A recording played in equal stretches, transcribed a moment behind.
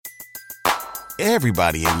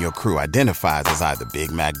Everybody in your crew identifies as either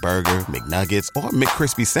Big Mac Burger, McNuggets, or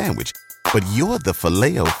McCrispy Sandwich. But you're the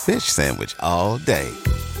Filet-O-Fish Sandwich all day.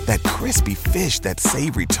 That crispy fish, that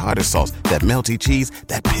savory tartar sauce, that melty cheese,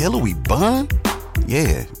 that pillowy bun.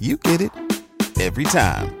 Yeah, you get it. Every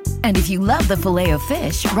time. And if you love the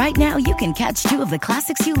Filet-O-Fish, right now you can catch two of the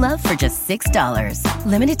classics you love for just $6.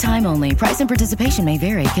 Limited time only. Price and participation may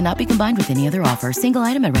vary. Cannot be combined with any other offer. Single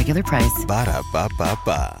item at regular price.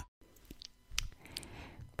 Ba-da-ba-ba-ba.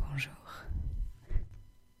 Bonjour.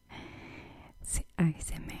 C'est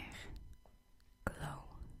ASMR. Glow.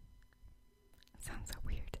 Sounds so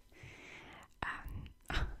weird.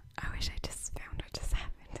 I wish I just found what just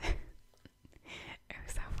happened. It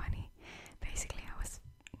was so funny. Basically, I was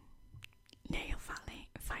nail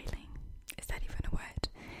filing. Is that even a word?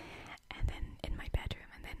 And then in my bedroom,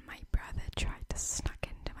 and then my brother tried to snuck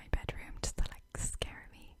into my bedroom just to like scare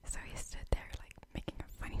me. So he stood there like making a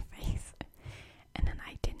funny face, and then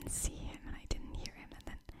I didn't see him and I didn't hear him. And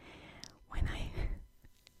then when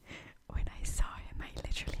I saw him, I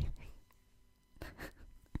literally,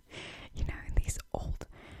 you know, in these old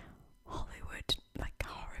Hollywood like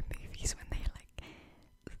horror movies when they like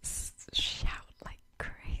shout like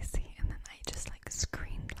crazy, and then I just like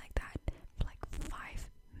screamed like that for like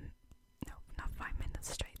not 5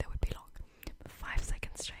 minutes straight, that would be long, but 5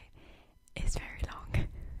 seconds straight is very long.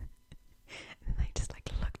 And I just like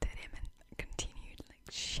looked at him and continued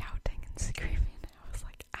like shouting and screaming, and I was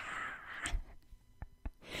like, ah.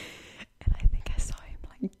 And I think I saw him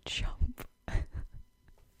like jump.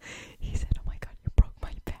 He said, oh my god, you broke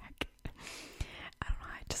my back. I don't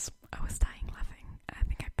know, I was dying laughing. I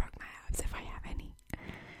think I broke my abs if I have any.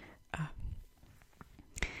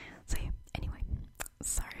 So yeah, anyway,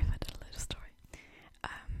 sorry for the little story.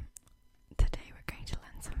 Today we're going to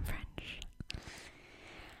learn some French.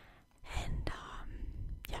 And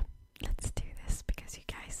yeah, let's do this because you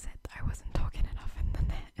guys said I wasn't talking enough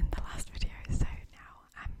in the last video, so now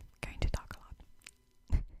I'm going to talk a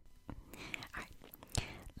lot. Alright,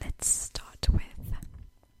 let's start with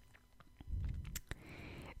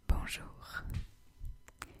bonjour.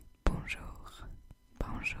 Bonjour.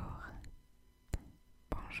 Bonjour.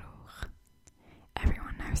 Bonjour.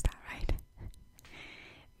 Everyone knows that, right?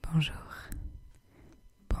 Bonjour.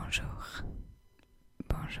 Bonjour.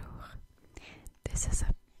 Bonjour. This is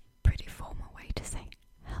a pretty formal way to say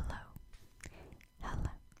hello. Hello.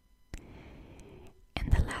 In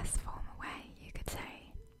the less formal way, you could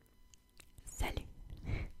say salut.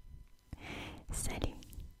 Salut.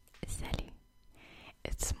 Salut.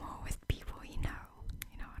 It's more with people you know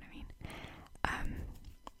what I mean?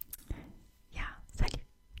 Yeah, salut.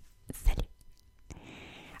 Salut.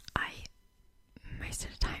 Most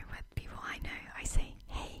of the time with people I know, I say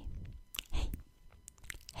hey, hey,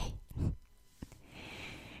 hey,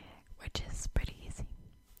 which is pretty easy,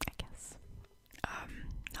 I guess.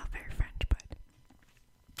 Not very French, but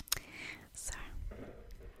so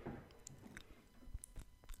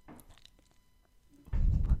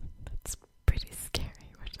that's pretty scary.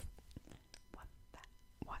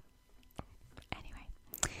 What? Anyway,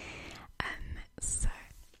 so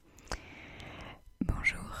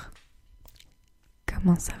bonjour.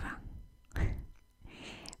 Comment ça va?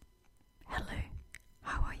 Hello,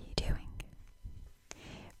 how are you doing?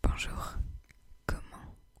 Bonjour,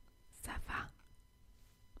 comment ça va?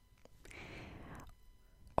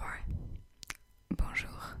 Or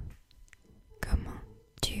bonjour, comment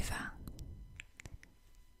tu vas?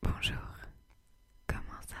 Bonjour,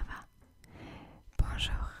 comment ça va?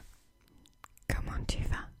 Bonjour, comment tu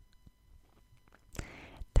vas?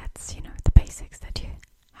 That's, the basics that you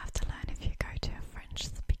have to learn if you go to a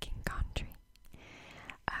French-speaking country.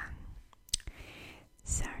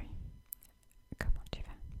 So, comment tu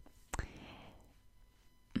vas?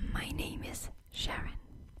 My name is Sharon.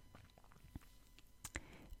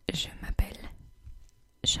 Je m'appelle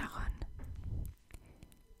Sharon.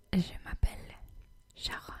 Je m'appelle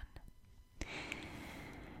Sharon.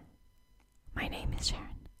 My name is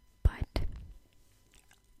Sharon, but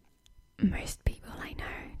most people I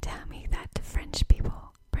know tell me that the French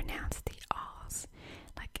people pronounce the R's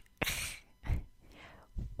like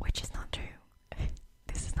which is not true.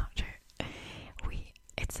 This is not true.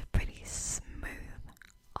 It's a pretty smooth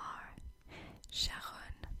R.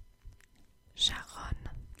 Sharon. Sharon,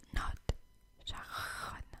 not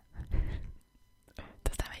Sharon.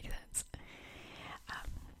 Does that make sense?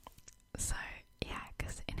 So yeah,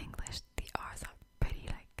 because in English the R's are pretty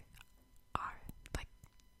like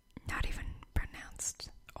not even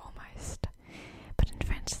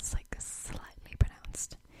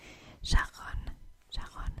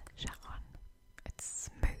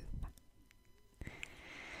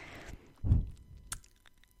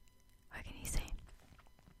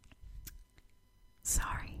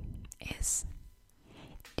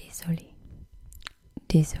désolé,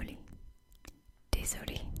 désolé,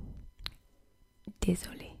 désolé,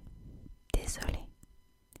 désolé, désolé,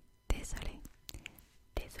 désolé,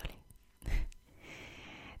 désolé.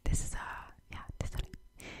 This is désolé.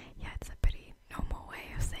 Yeah, it's a pretty normal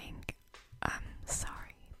way of saying I'm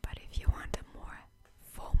sorry, but if you want a more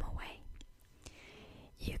formal way,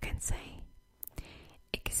 you can say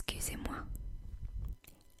excusez-moi,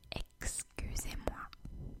 excusez-moi,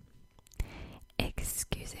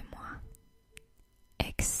 excusez-moi,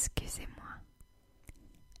 excusez-moi,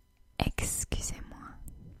 excusez-moi.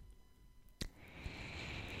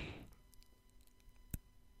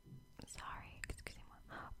 Sorry, excusez-moi.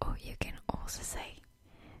 Or you can also say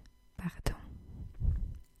pardon,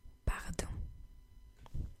 pardon,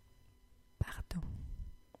 pardon,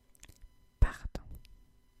 pardon,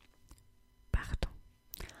 pardon.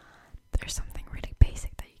 There's something really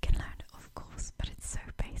basic that you can learn, of course, but it's so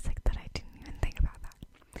basic that I didn't even think about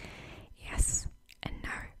that. Yes and no.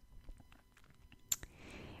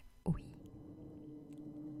 Oui.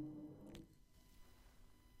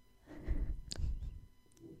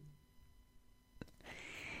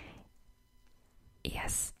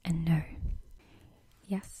 Yes and no.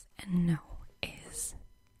 Yes and no is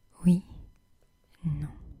oui, non,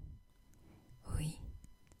 oui,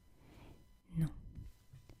 non,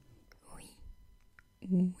 oui,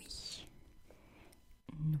 oui,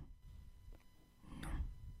 non, non,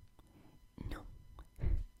 non,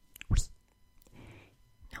 oui,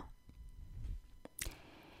 no.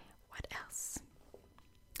 What else?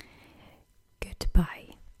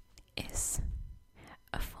 Goodbye is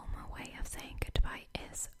a formal way of saying goodbye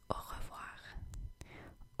is au revoir.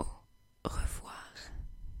 Au revoir.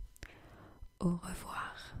 Au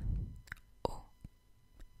revoir.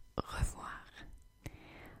 Au revoir.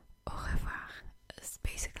 Au revoir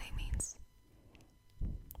basically means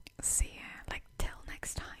see ya, like till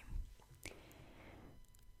next time.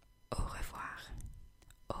 Au revoir.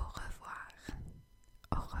 Au revoir.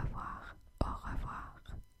 Au revoir. Au revoir.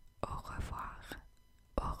 Au revoir.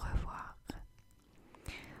 Au revoir.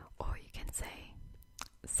 Or you can say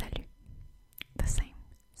salut. The same.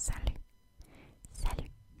 Salut.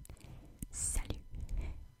 Salut. Salut.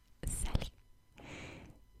 Salut.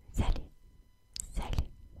 Salut.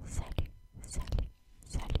 Salut. Salut. Salut.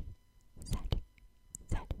 Salut. Salut.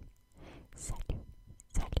 Salut. Salut.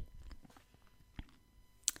 Salut.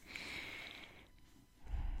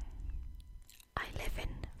 I live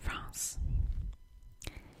in France.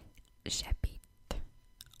 J'habite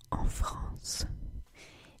en France.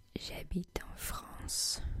 J'habite en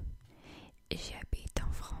France. J'habite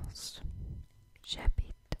en France.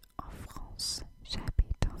 J'habite en France.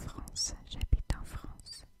 J'habite en France. J'habite en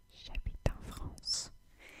France. J'habite en France.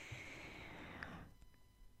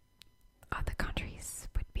 Other countries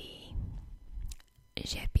would be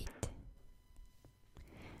j'habite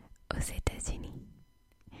aux États-Unis.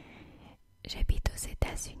 J'habite aux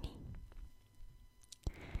États-Unis.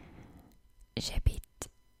 J'habite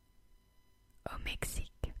au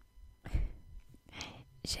Mexique.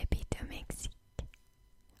 J'habite au Mexique.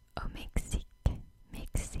 Au Mexique.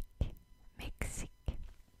 Mexique. Mexique.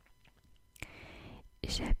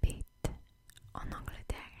 J'habite en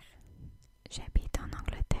Angleterre. J'habite en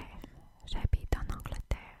Angleterre. J'habite en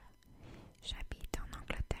Angleterre. J'habite en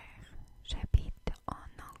Angleterre. J'habite en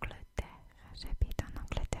Angleterre. J'habite en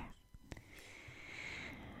Angleterre.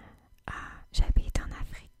 Ah, j'habite en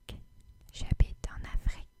Afrique. J'habite en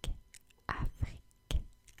Afrique. Afrique.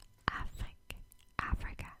 Afrique.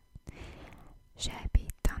 Africa.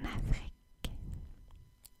 J'habite en Afrique.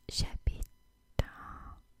 J'habite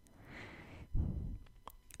en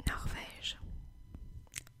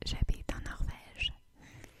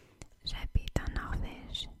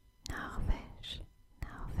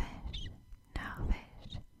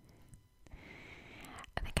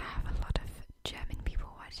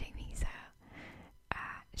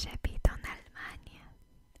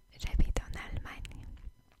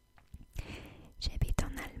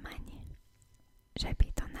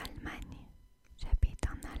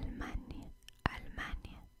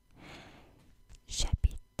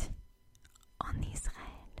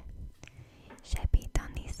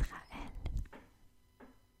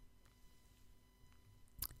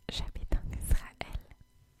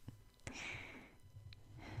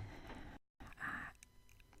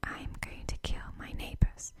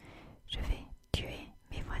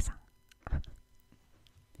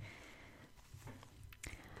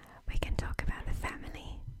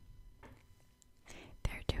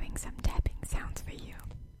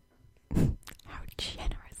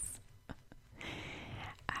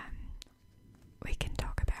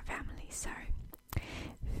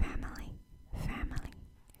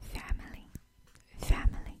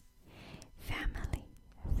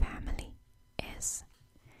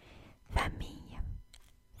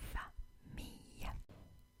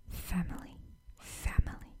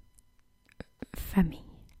famille,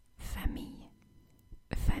 famille,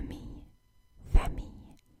 famille,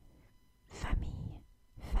 famille, famille,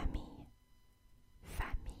 famille,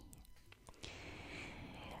 famille.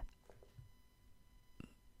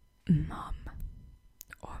 Mom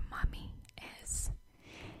or mommy is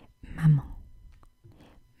maman,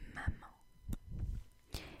 maman,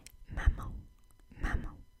 maman,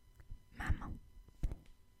 maman, maman,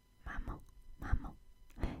 maman, maman,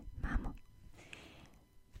 maman.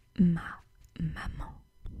 Ma maman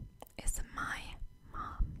is my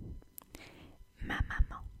mom. Ma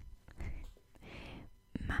maman,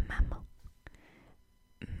 ma maman,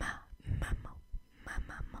 ma maman, ma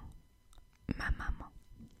maman, ma maman,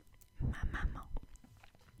 ma maman.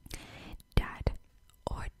 Dad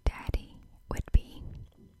or daddy would be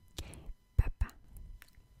papa,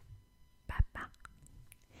 papa,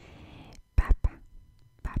 papa,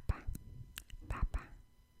 papa, papa,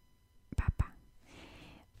 papa.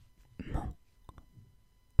 Mon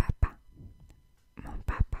papa, mon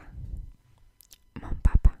papa, mon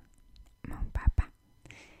papa, mon papa,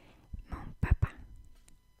 mon papa,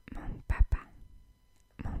 mon papa,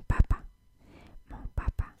 mon papa, mon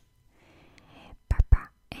papa. Papa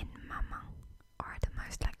and mama are the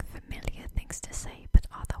most like familiar things to say, but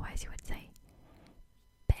otherwise you would say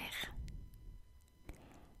père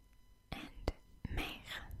and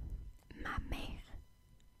mère, ma mère,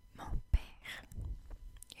 mon père,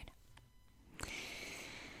 you know.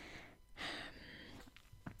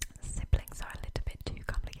 Siblings are a little bit too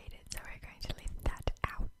complicated, so we're going to leave that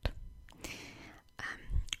out.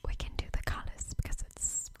 We can do the colors because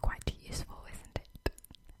it's quite useful, isn't it?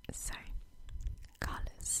 So,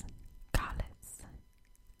 colors, colors,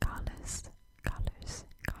 colors, colors,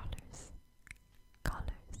 colors,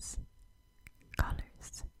 colors,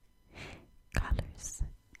 colors, colors,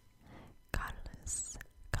 colors,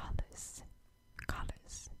 colors,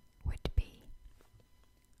 colors would be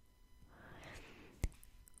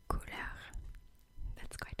couleur.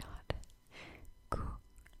 That's quite hard. Couleur.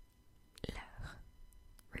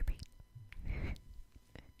 Repeat.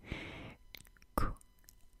 Couleur.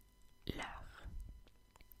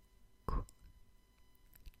 Couleur.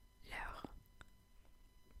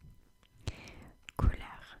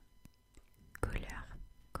 Couleur. Couleur.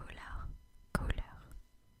 Couleur. Couleur.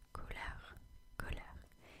 Couleur. Couleur.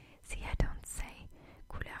 See, I don't say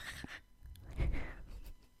couleur.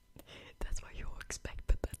 That's what you expect,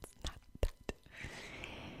 but that's not that.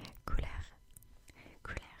 Couleur.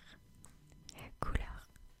 Couleur. Couleur.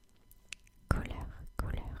 Couleur.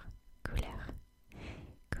 Couleur. Couleur.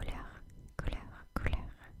 Couleur. Couleur. Couleur.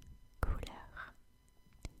 Couleur.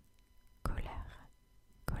 Couleur.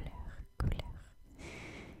 Couleur. Couleur.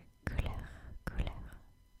 Couleur. Couleur.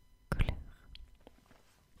 Couleur.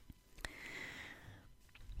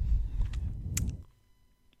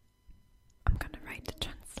 I'm gonna write the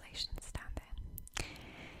translations down there.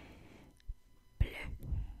 Bleu.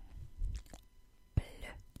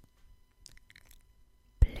 Bleu.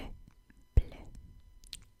 Bleu. Bleu.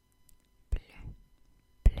 Bleu.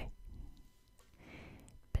 Bleu.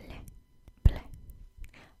 Bleu. Bleu.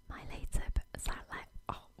 My lightsaber sound like,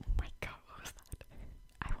 oh my god, what was that?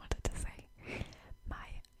 I wanted to say my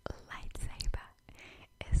lightsaber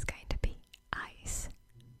is going to be ice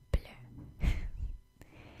blue.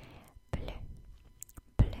 Bleu.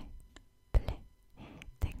 Bleu. Bleu.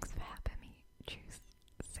 Thanks for helping me choose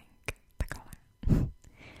sync the color.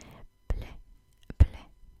 Bleu. Bleu.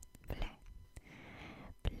 Bleu.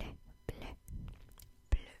 Bleu. Bleu.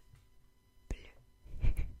 Bleu. Bleu.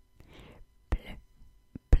 Bleu.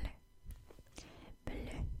 Bleu.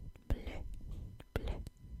 Bleu. Bleu. Bleu.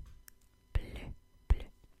 Bleu. Bleu.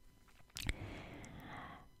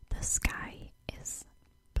 The sky is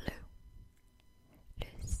blue. Le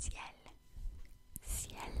ciel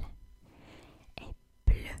est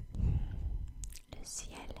bleu. Le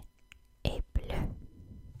ciel est bleu.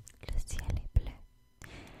 Le ciel est bleu.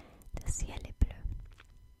 Le ciel est bleu.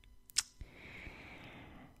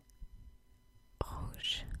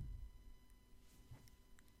 Rouge.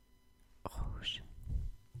 Rouge.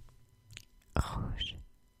 Rouge.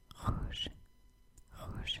 Rouge.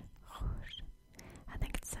 Rouge. Rouge. I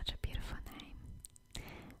think it's such a beautiful name.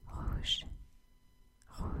 Rouge.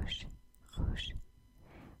 Rouge. Rouge.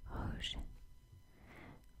 Rouge.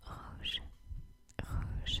 Rouge.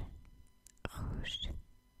 Rouge. Rouge.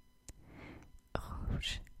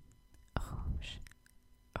 Rouge. Rouge.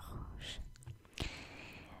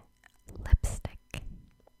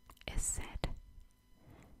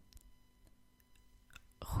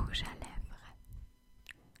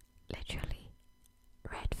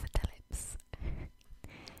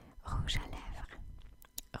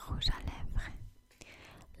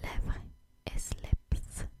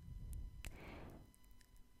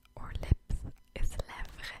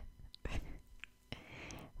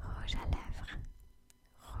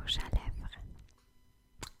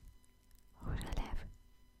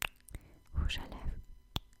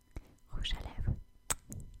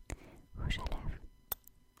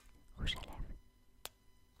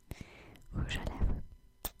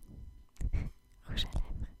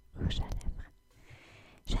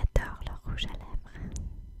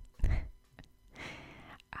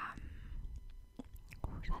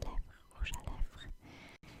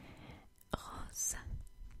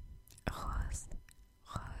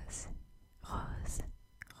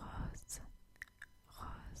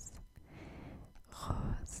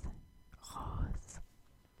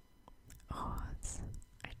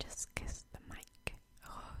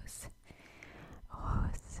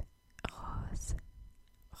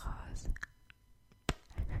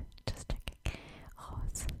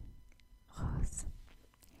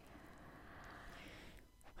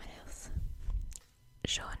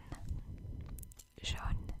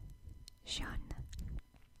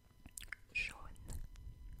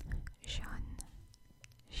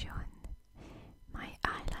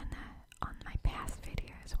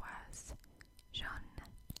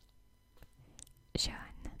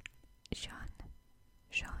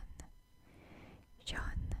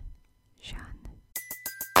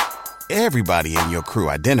 Everybody in your crew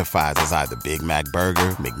identifies as either Big Mac Burger,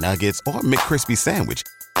 McNuggets, or McCrispy Sandwich.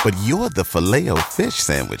 But you're the Filet-O-Fish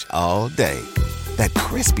Sandwich all day. That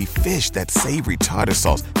crispy fish, that savory tartar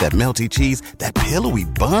sauce, that melty cheese, that pillowy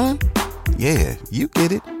bun. Yeah, you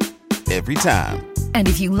get it. Every time. And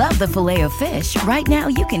if you love the Filet-O-Fish, right now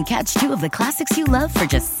you can catch two of the classics you love for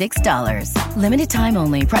just $6. Limited time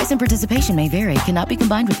only. Price and participation may vary. Cannot be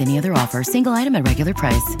combined with any other offer. Single item at regular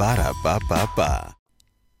price. Ba-da-ba-ba-ba.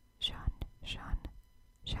 Sean.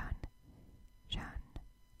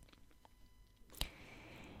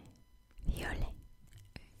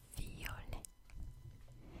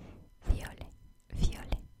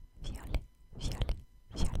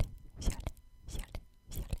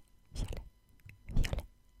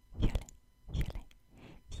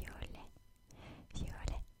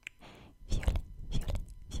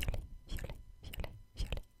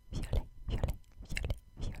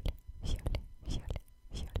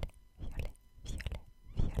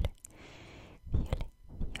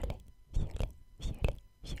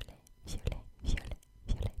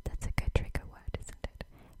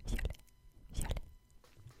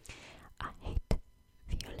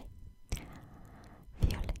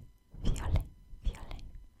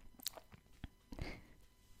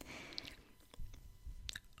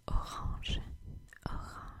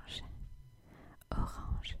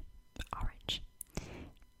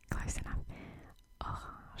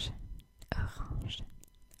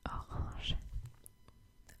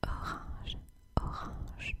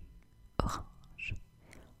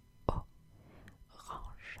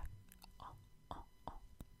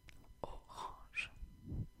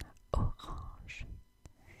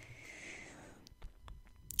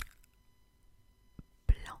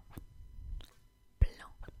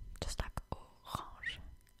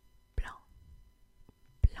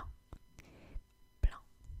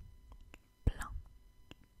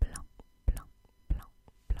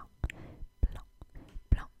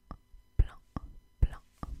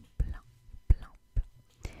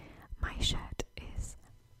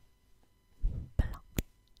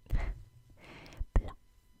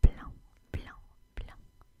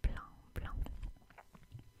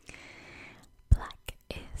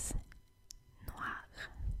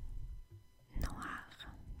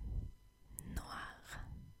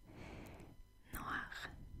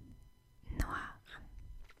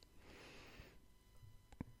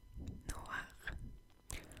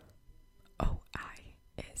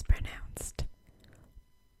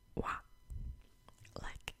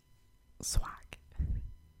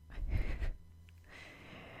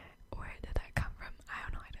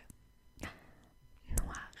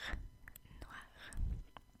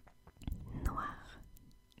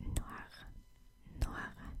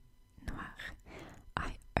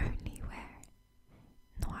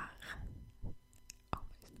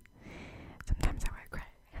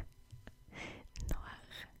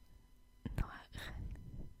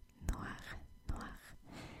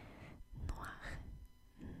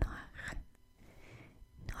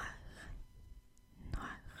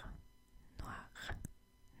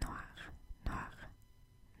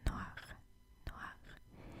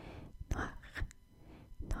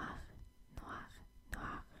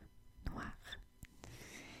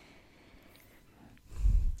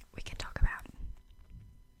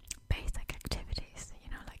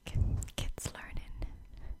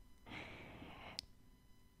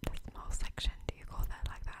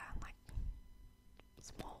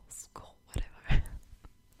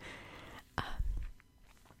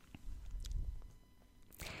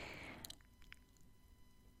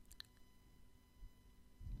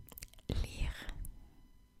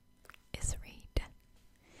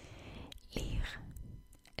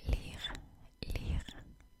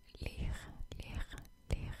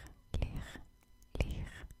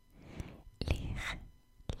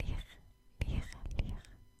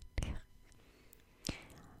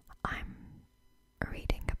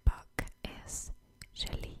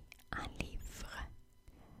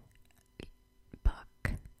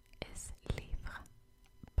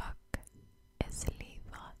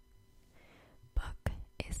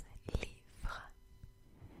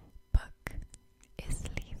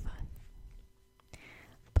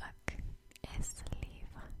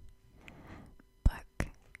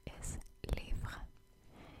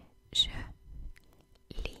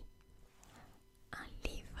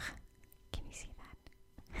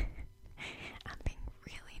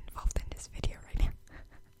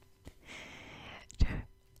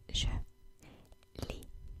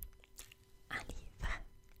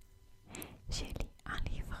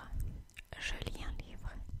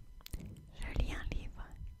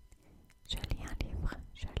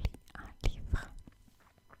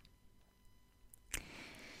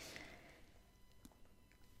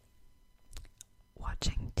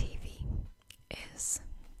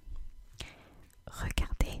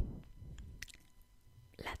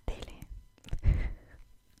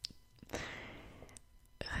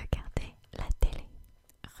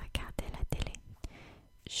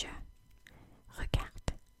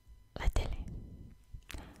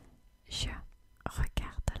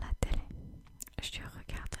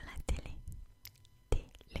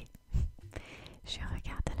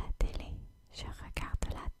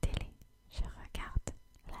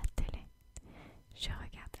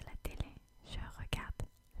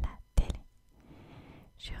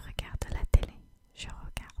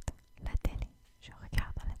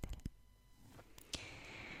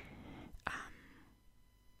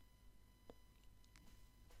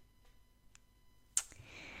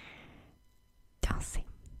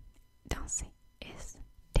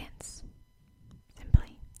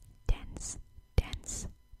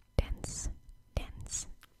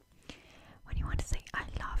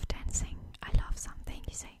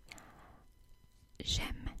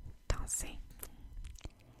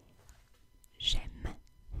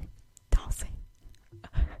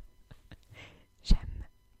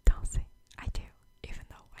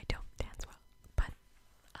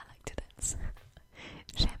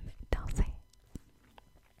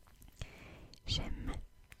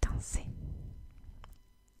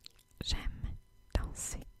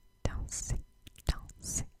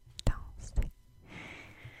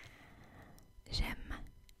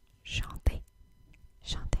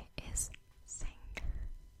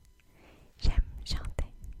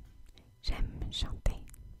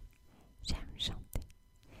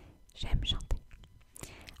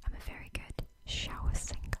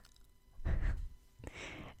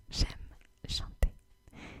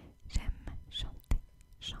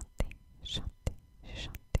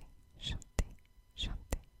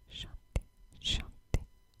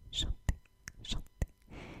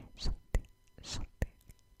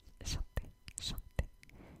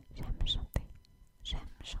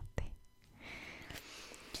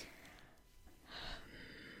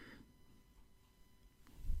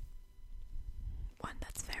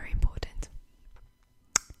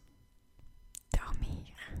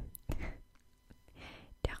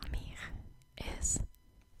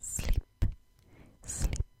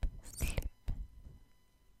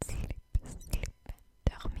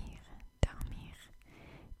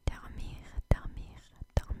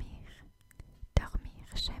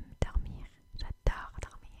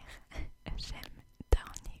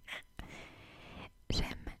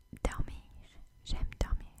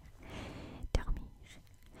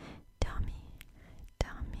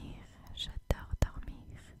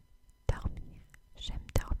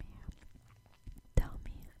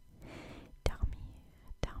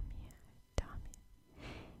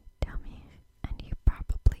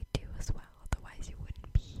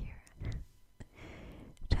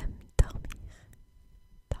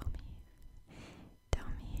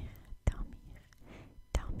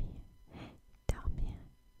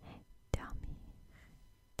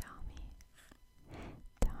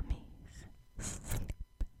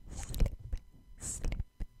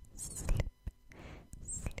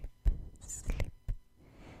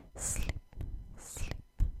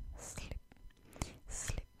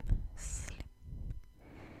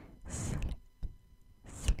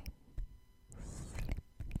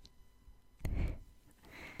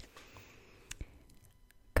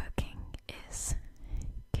 is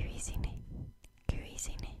cuisiner,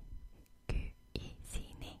 cuisiner,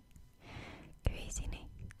 cuisiner, cuisiner,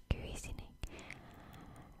 cuisiner.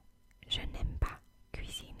 Je n'aime pas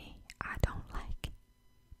cuisiner. I don't like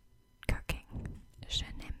cooking. Je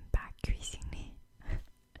n'aime pas cuisiner.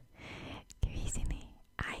 Cuisiner.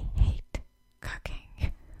 I hate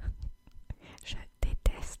cooking. Je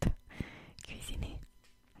déteste cuisiner.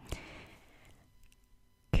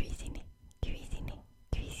 Cuisiner, cuisiner,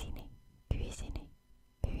 cuisiner, cuisiner,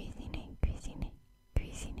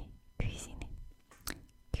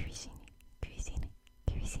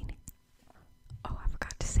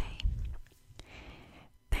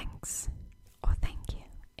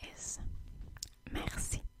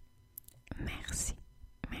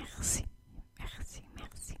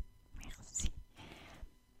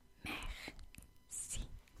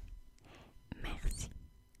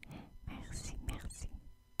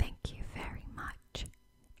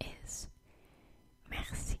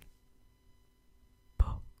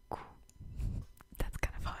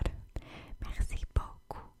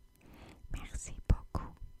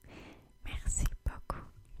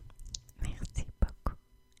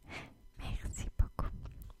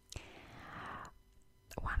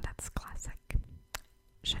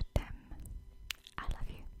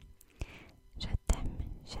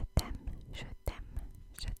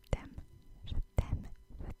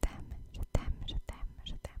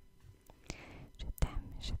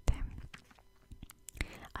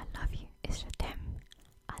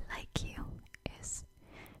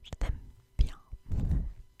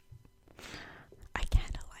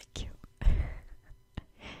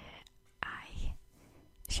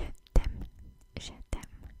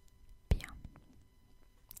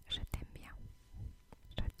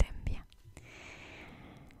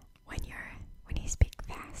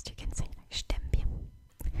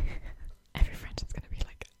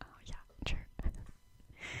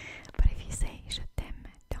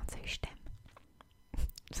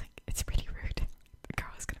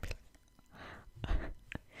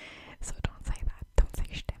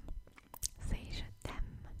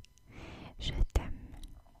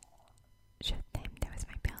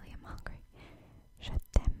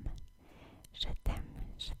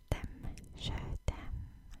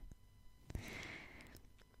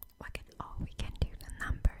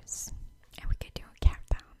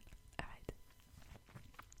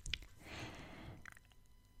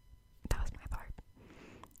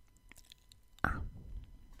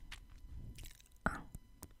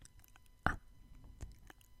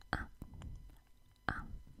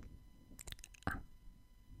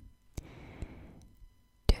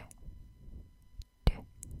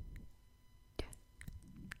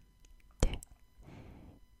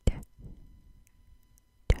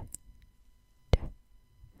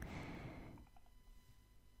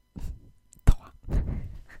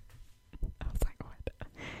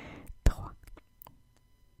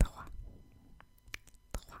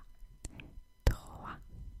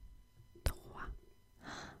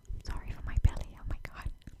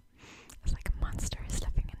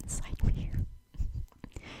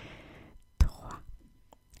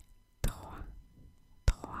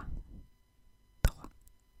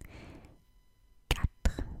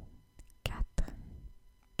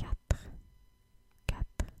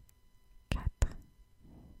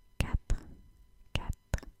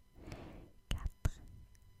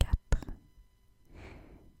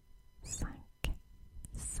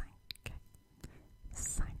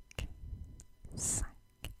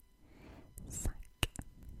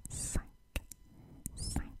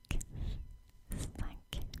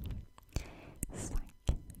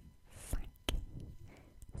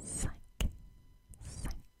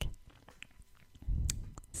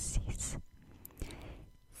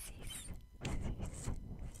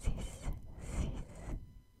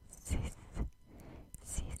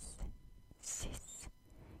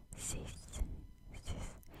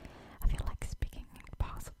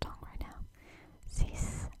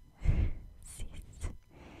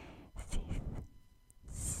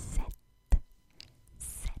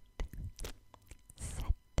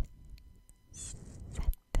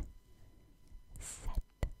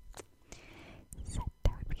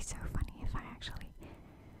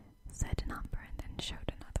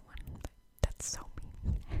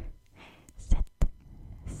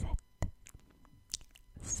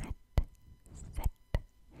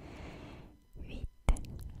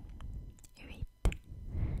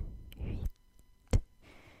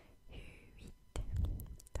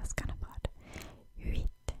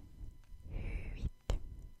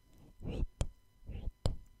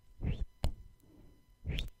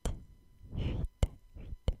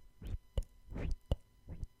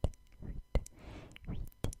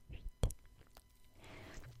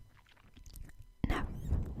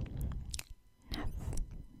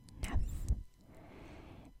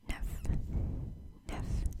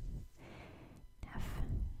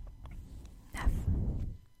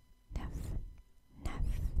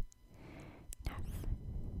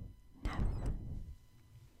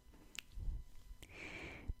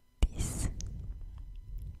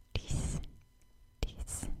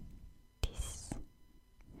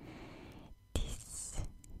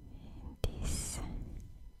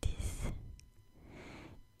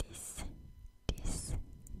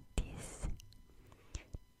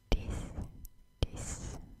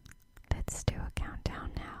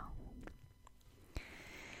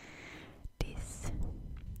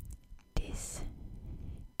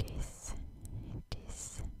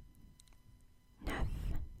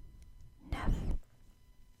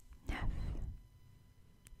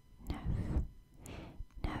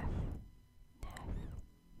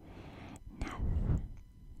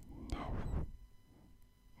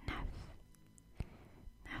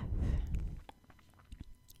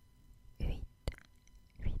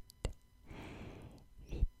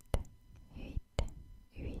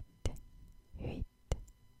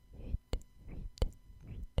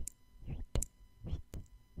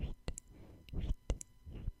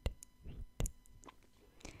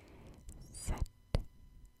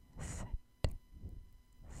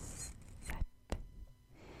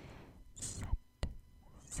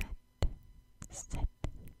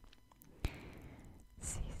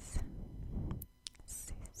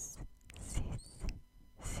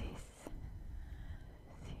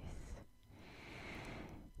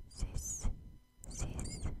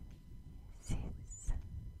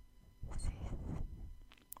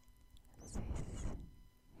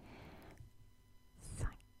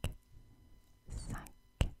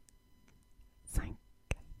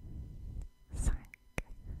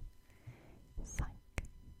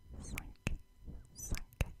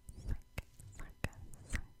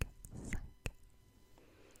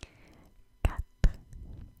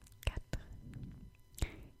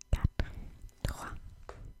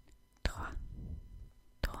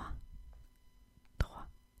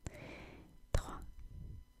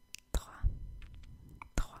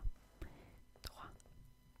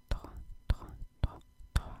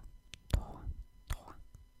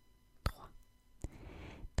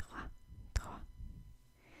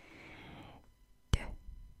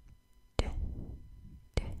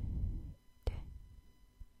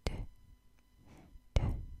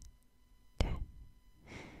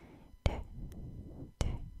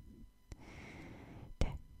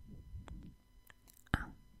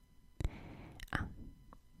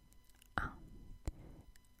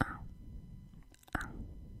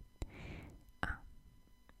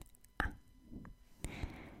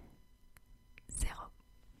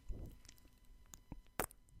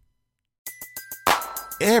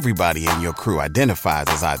 Everybody in your crew identifies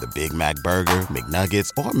as either Big Mac Burger,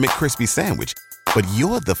 McNuggets, or McCrispy Sandwich. But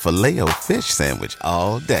you're the Filet-O-Fish Sandwich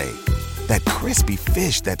all day. That crispy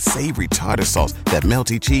fish, that savory tartar sauce, that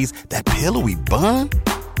melty cheese, that pillowy bun.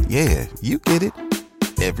 Yeah, you get it.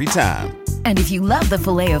 Every time. And if you love the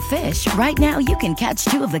Filet-O-Fish, right now you can catch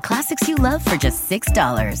two of the classics you love for just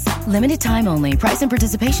 $6. Limited time only. Price and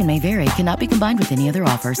participation may vary. Cannot be combined with any other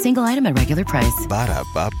offer. Single item at regular price.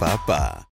 Ba-da-ba-ba-ba.